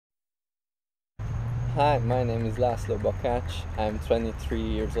Hi, my name is Laszlo. I'm 23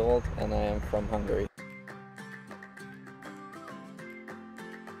 years old and I am from Hungary.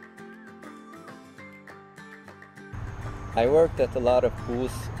 I worked at a lot of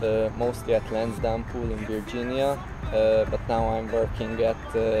pools, mostly at Lansdowne Pool in Virginia, but now I'm working at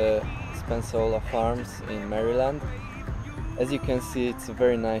Spensacola Farms in Maryland. As you can see, it's a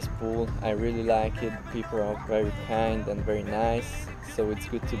very nice pool. I really like it. People are very kind and very nice, so it's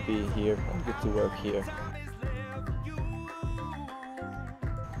good to be here and good to work here.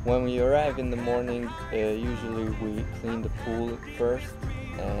 When we arrive in the morning, usually we clean the pool first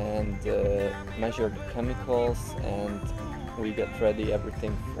and measure the chemicals, and we get ready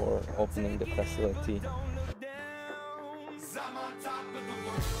everything for opening the facility.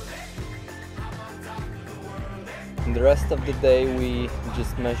 In the rest of the day we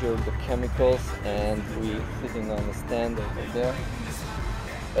just measure the chemicals and we sitting on the stand over there.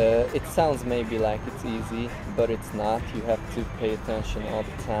 It sounds maybe like it's easy, but it's not. You have to pay attention all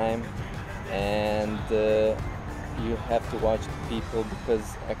the time, and you have to watch the people because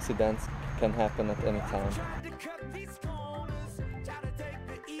accidents can happen at any time.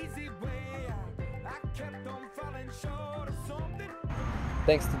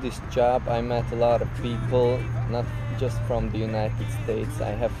 Thanks to this job, I met a lot of people, not just from the United States. I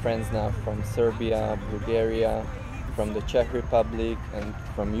have friends now from Serbia, Bulgaria, from the Czech Republic and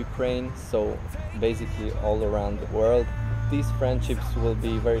from Ukraine, so basically all around the world. These friendships will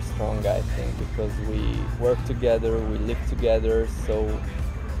be very strong, I think, because we work together, we live together, so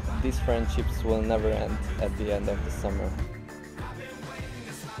these friendships will never end at the end of the summer.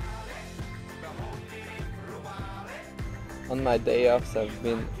 On my day offs, I've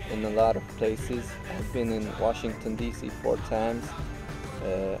been in a lot of places. I've been in Washington, D.C. 4 times.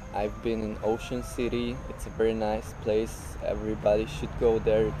 I've been in Ocean City. It's a very nice place. Everybody should go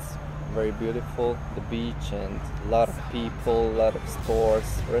there. It's very beautiful, the beach, and a lot of people, a lot of stores,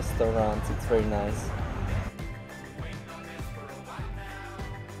 restaurants. It's very nice.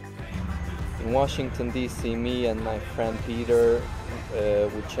 In Washington, D.C., me and my friend Peter,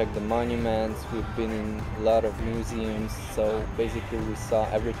 we checked the monuments. We've been in a lot of museums, so basically we saw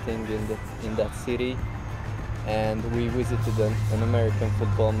everything in that city. And we visited an American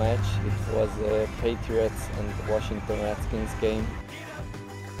football match. It was a Patriots and Washington Redskins game.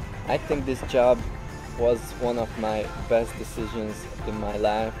 I think this job was one of my best decisions in my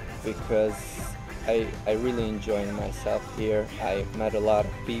life because I really enjoy myself here. I met a lot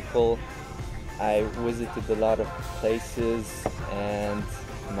of people. I visited a lot of places, and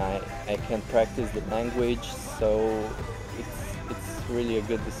I can practice the language, so it's really a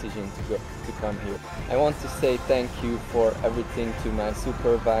good decision to come here. I want to say thank you for everything to my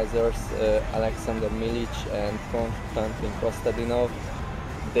supervisors, Alexander Milic and Konstantin Kostadinov.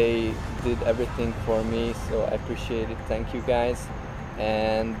 They did everything for me, so I appreciate it. Thank you guys.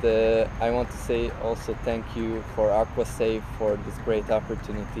 And I want to say also thank you for AquaSafe for this great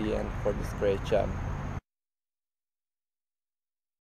opportunity and for this great job.